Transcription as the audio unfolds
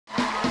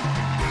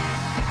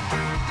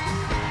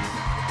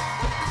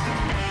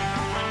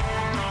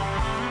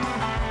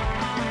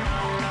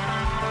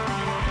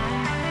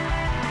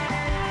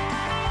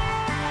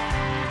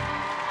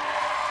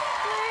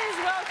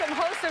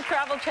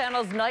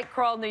Channel's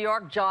Nightcrawl New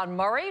York, John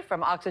Murray,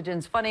 from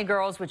Oxygen's Funny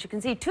Girls, which you can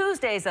see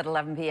Tuesdays at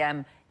 11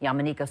 p.m.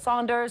 Yamanika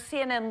Saunders,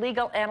 CNN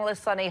legal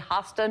analyst Sunny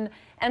Hostin,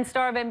 and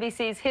star of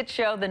NBC's hit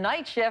show The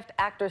Night Shift,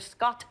 actor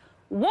Scott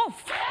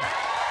Wolf. All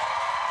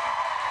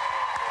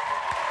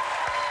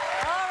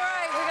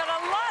right, we got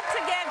a lot to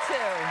get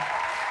to.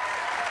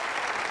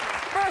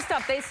 First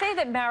up, they say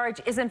that marriage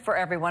isn't for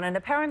everyone, and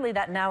apparently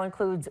that now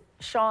includes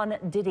Sean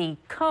Diddy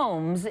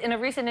Combs. In a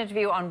recent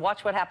interview on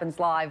Watch What Happens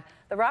Live,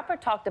 the rapper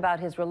talked about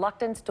his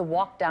reluctance to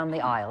walk down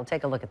the aisle.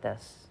 Take a look at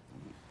this.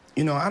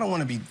 You know, I don't want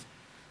to be,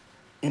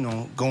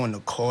 going to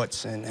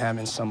courts and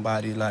having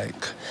somebody,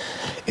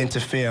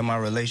 interfere in my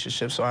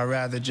relationship, so I'd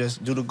rather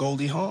just do the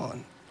Goldie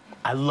Hawn.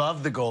 I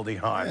love the Goldie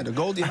Hawn. Yeah, the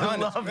Goldie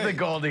Hawn. I love the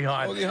Goldie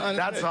Hawn. Goldie Hawn.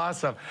 That's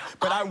awesome.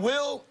 But I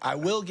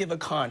will give a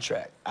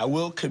contract. I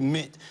will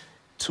commit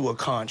to a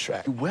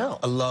contract. You will?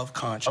 A love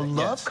contract. A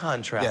love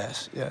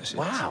contract? Yes.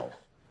 Wow.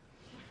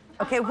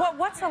 Okay,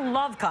 what's a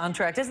love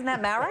contract? Isn't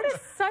that marriage? That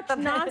is such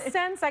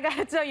nonsense. I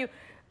gotta tell you,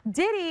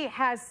 Diddy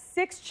has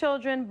 6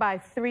 children by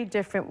 3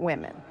 different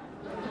women.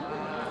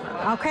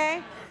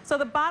 Okay? So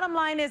the bottom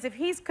line is, if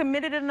he's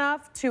committed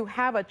enough to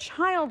have a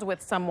child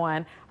with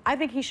someone, I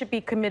think he should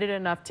be committed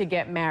enough to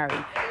get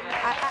married.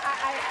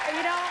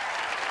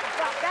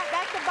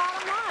 That's the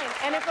bottom line.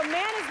 And if a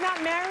man is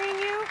not marrying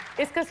you,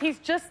 it's because he's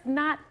just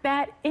not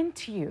that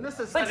into you.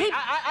 Listen, Sonny,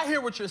 I hear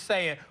what you're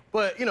saying,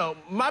 but,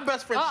 my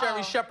best friend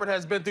Sherry Shepherd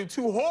has been through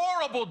 2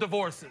 horrible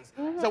divorces.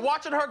 So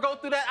watching her go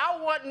through that,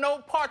 I want no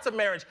parts of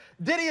marriage.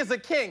 Diddy is a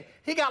king.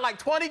 He got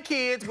 20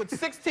 kids with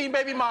 16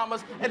 baby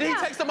mamas, and then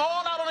he takes them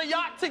all out on a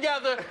yacht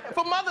together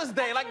for Mother's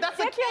Day. That's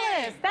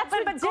ridiculous. That's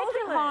ridiculous. But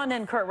Goldie Hawn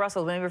and Kurt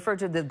Russell, when we refer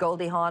to the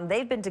Goldie Hawn,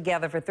 they've been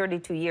together for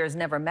 32 years,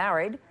 never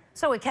married.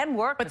 So it can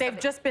work. But they've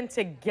just been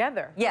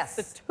together. Yes.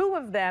 It's the 2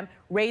 of them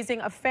raising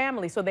a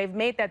family. So they've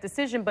made that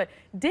decision. But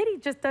Diddy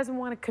just doesn't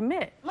want to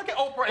commit. Look at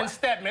Oprah and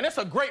Stedman. It's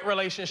a great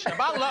relationship.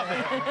 I love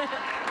it.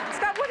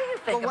 Scott, what do you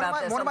think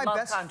about this,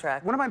 love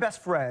contract? One of my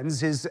best friends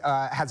has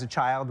a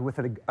child with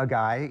a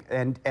guy,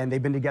 and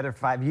they've been together for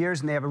 5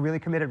 years, and they have a really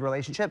committed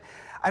relationship.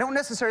 I don't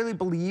necessarily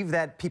believe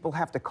that people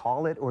have to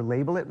call it or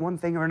label it one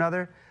thing or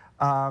another.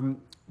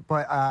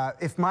 But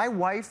if my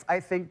wife,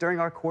 I think, during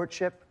our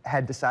courtship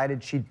had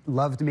decided she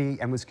loved me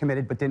and was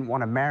committed but didn't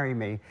want to marry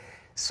me,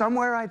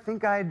 somewhere I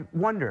think I'd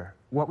wonder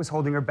what was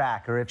holding her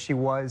back, or if she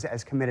was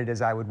as committed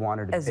as I would want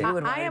her to be.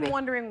 I am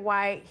wondering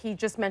why he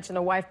just mentioned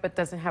a wife but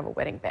doesn't have a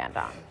wedding band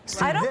on.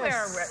 See, I don't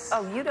wear a...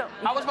 Oh, you don't...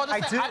 I was about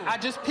to say, do. I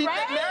just peeped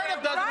that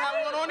Meredith doesn't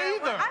have one on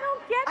either. I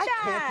don't get that.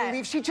 I can't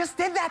believe she just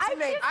did that to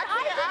me. I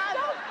just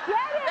don't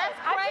get it. That's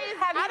crazy.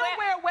 I don't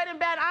wear a wedding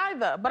band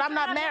either, but I'm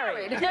not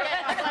married.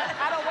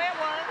 I don't wear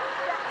one.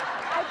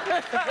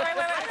 Wait.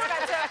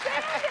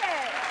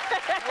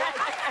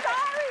 I'm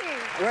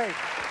sorry. Wait.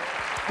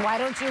 Why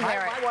don't you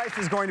wear it? My wife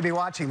is going to be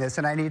watching this,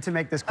 and I need to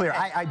make this clear.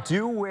 Okay. I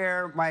do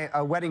wear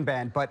my wedding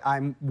band, but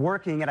I'm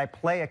working and I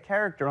play a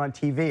character on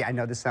TV. I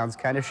know this sounds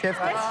kind of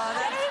shifty.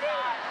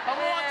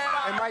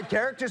 And my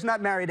character's not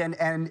married, and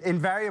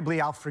invariably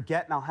I'll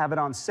forget and I'll have it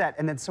on set,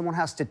 and then someone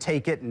has to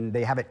take it and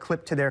they have it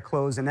clipped to their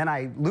clothes, and then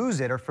I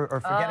lose it or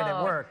forget it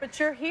at work. But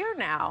you're here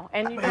now,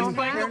 and you I'm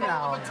don't here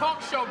now. I'm a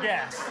talk show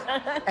guest.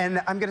 And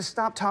I'm going to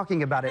stop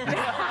talking about it now.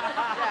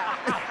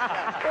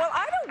 Well,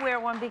 I don't wear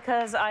one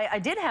because I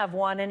did have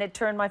one and it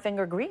turned my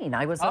finger green.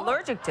 I was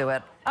allergic to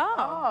it.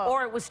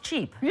 Or it was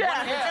cheap. Yeah.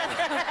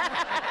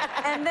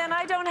 And then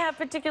I don't have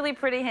particularly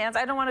pretty hands.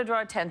 I don't want to draw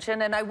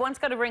attention, and I once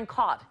got a ring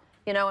caught.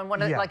 And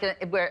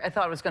where I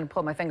thought I was going to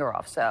pull my finger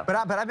off. So. But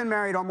I've been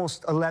married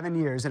almost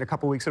 11 years. In a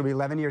couple weeks, it'll be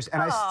 11 years,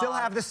 and I still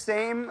have the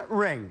same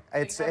ring.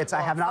 I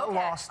have not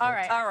lost it. All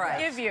right.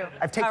 Give you.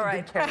 I've taken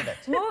good care of it.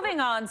 Moving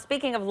on.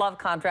 Speaking of love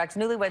contracts,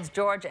 newlyweds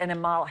George and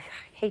Amal. I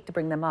hate to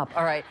bring them up.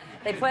 All right.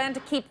 They plan to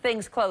keep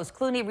things close.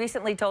 Clooney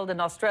recently told an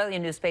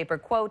Australian newspaper,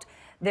 quote,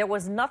 "There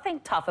was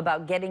nothing tough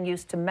about getting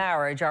used to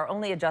marriage. Our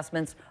only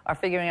adjustments are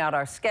figuring out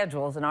our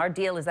schedules, and our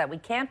deal is that we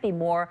can't be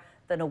more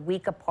than a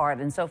week apart,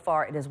 and so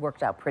far it has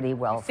worked out pretty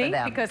well for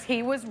them." Because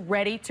he was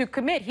ready to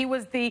commit. He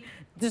was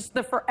just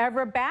the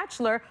forever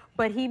bachelor,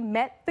 but he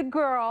met the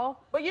girl.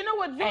 But you know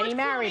what? George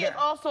Clooney is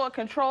also a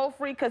control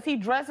freak because he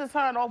dresses her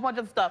and a whole bunch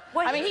of stuff.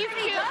 Well, I mean, he's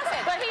cute,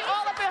 but he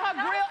all up in her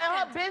grill and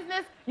her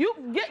business. You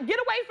get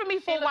away from me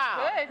for a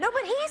while. No,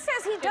 but he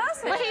says he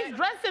doesn't. But he's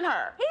dressing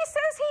her. He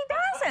says he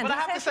doesn't. But I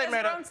have to say, she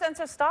has her own sense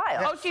of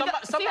style. Oh, she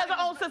has her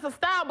own sense of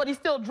style, but he's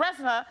still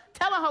dressing her,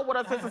 telling her what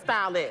her sense of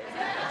style is.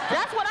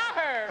 That's what I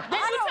heard.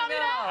 Didn't you tell me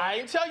that? I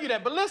ain't tell you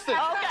that, but listen.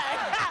 Okay.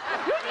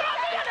 You throw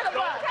me under the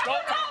bus.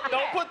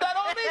 Don't put that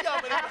on me,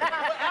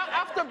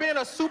 After being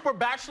a super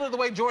bachelor the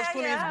way George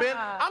Clooney has been,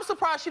 I'm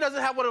surprised she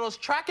doesn't have one of those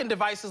tracking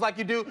devices like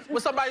you do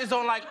when somebody's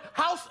on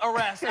house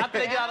arrest after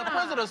they get out of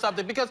prison or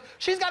something, because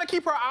she's got to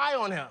keep her eye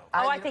on him.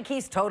 Oh, I think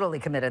he's totally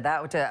committed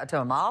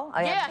to Amal.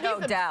 I have no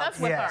doubt.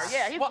 With her.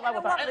 Yeah, he's in love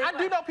with her. And I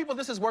do know people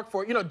this has worked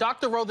for.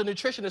 Dr. Rowe, the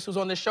nutritionist who's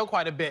on this show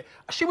quite a bit,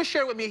 she was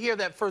sharing with me here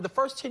that for the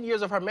first 10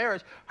 years of her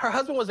marriage, her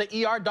husband was an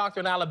ER doctor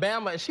in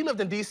Alabama, and she lived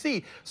in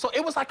D.C. So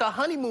it was like a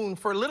honeymoon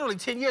for literally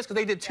 10 years because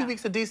they did 2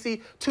 weeks in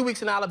D.C., 2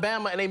 weeks in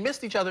Alabama, and they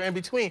missed each other in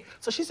between.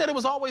 So she said it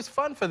was always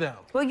fun for them.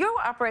 Well, you're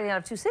operating out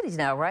of 2 cities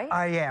now, right?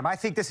 I am. I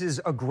think this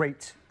is a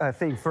great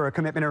thing for a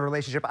commitment and a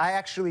relationship.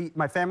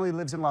 My family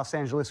lives in Los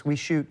Angeles. We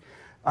shoot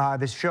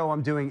this show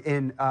I'm doing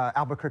in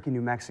Albuquerque,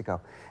 New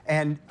Mexico.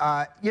 And,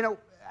 you know,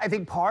 I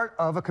think part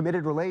of a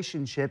committed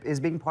relationship is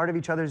being part of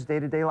each other's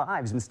day-to-day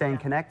lives and staying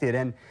connected.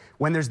 And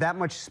when there's that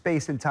much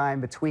space and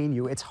time between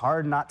you, it's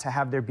hard not to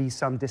have there be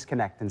some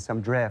disconnect and some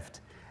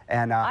drift.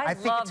 And I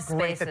think love it's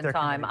great space that and they're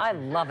time. I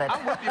love it.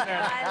 I'm with you,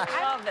 Meredith.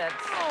 I love it.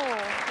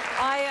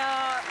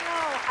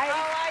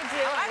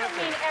 I don't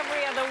mean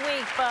every other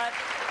week, but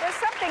there's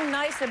something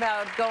nice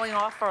about going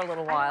off for a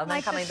little while and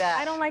then coming back.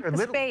 I don't like the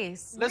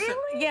space. Listen.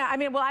 Really? Yeah, I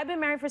mean, well, I've been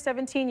married for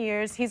 17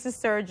 years. He's a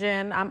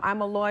surgeon.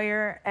 I'm a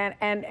lawyer,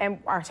 and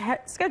our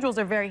schedules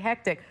are very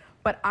hectic.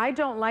 But I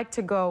don't like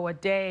to go a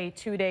day,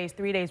 2 days,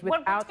 3 days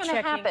without What's going to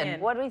checking happen? in.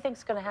 What do you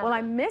think's going to happen? Well,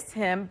 I miss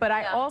him, but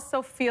I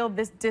also feel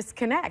this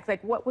disconnect.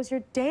 Like, what was your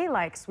day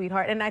like,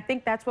 sweetheart? And I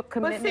think that's what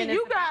commitment is. But see,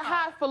 you got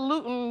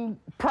highfalutin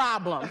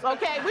problems,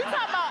 okay? We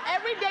talking about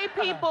everyday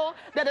people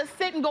that are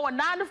sitting going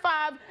 9 to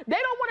 5. They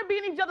don't want to be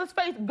in each other's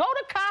face. Go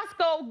to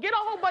Costco, get a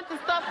whole bunch of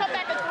stuff, come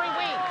back in 3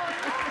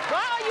 weeks.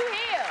 Why are you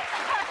here?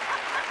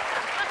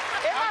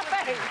 In my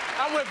face.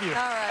 I'm with you. All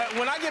right.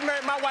 When I get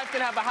married, my wife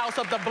can have a house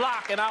up the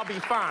block, and I'll be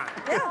fine.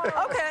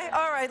 Yeah, okay,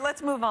 all right,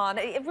 let's move on.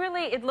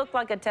 It looked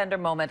like a tender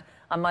moment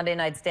on Monday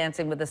night's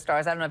Dancing with the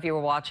Stars. I don't know if you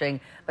were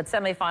watching, but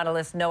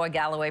semi-finalist Noah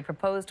Galloway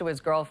proposed to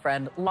his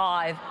girlfriend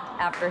live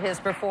after his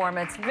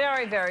performance.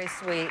 Very, very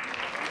sweet.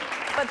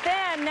 But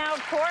then, now,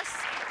 of course,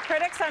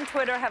 critics on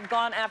Twitter have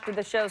gone after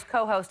the show's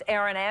co-host,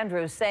 Erin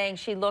Andrews, saying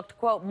she looked,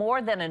 quote, more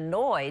than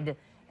annoyed,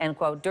 end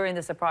quote, during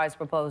the surprise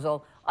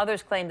proposal.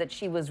 Others claim that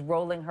she was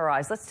rolling her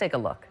eyes. Let's take a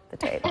look at the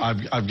tape.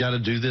 I've got to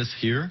do this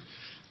here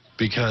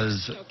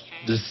because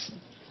this...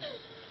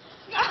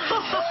 Would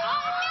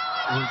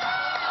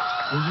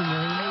you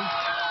marry me?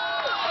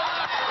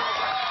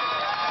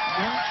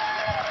 Yeah?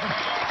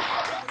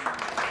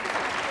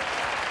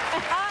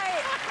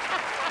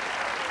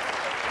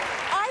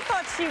 I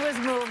thought she was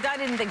moved. I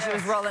didn't think she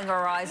was rolling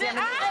her eyes. I mean,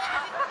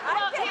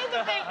 Well, here's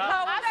the thing.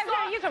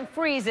 you can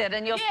freeze it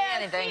and you'll see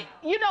anything.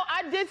 You know,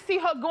 I did see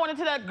her going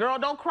into that girl,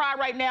 don't cry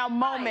right now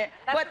moment.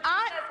 Right. But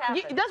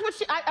that's what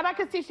she, and I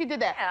could see she did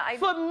that. Yeah,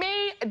 For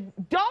me,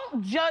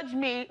 don't judge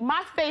me.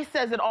 My face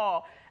says it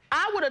all.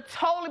 I would have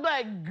totally been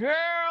like,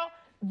 girl,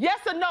 yes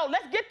or no,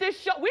 let's get this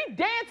show. We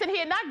dancing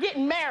here, not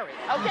getting married,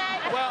 okay?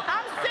 Well,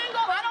 I'm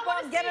single. I don't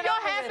want to see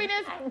your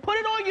happiness. Put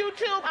it on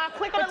YouTube. I'll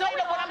click on it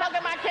later when I'm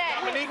hugging my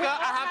cat. Yamanika,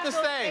 I have to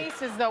say.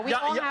 Faces, though. We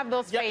all have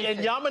those faces.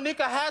 And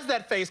Yamanika has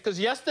that face, because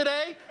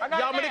yesterday,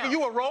 Yamanika, you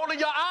were rolling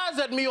your eyes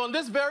at me on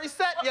this very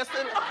set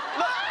yesterday. Look.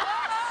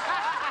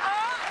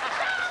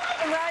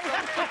 Right?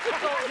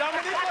 So,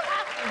 Yamanika,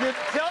 you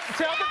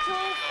tell the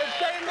truth and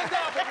stay in the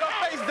dark, but your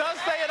face does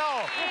say it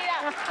all.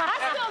 Yeah, I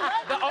still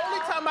love The only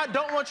time I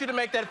don't want you to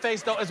make that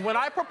face, though, is when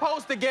I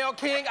propose to Gayle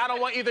King. I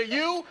don't want either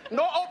you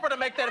nor Oprah to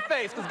make that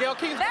face, because Gayle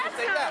King's going to That's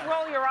say not that. a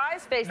roll your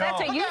eyes face. No.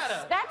 That's a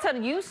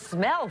Look you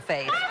smell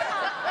face.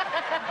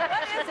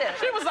 What is it?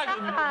 She was like,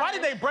 why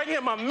did they bring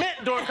him a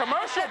mint during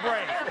commercial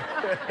break?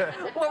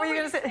 What were you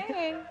going to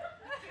say?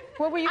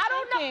 What were you I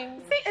don't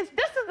know. See,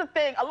 this is the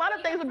thing. A lot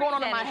of things are going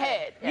on in my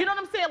head. Yeah. You know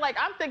what I'm saying? Like,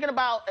 I'm thinking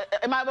about,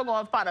 am I ever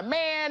going to find a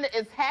man?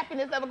 Is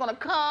happiness ever going to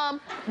come?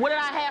 What did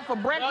I have for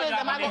breakfast?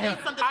 Am I going to eat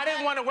something? I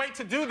didn't want to wait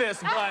to do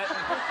this, but...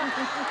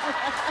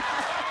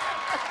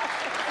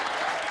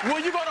 Will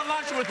you go to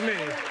lunch with me?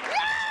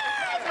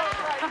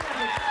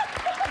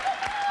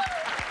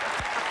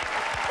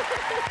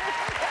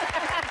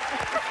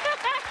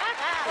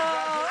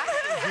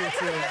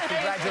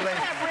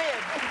 Congratulations.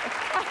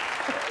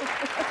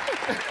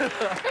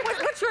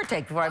 What's your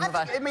take before I move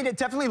on? I mean, it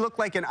definitely looked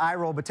like an eye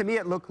roll, but to me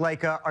it looked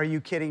like, are you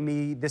kidding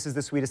me? This is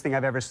the sweetest thing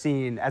I've ever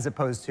seen, as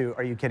opposed to,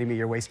 are you kidding me?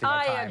 You're wasting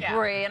my time. I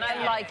agree, and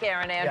I like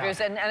Erin Andrews,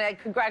 and I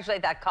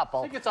congratulate that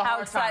couple. think it's a How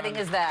hard exciting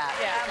time. is that?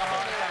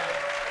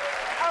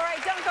 Yeah. All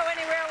right, don't go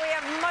anywhere. We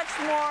have much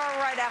more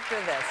right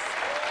after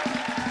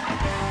this.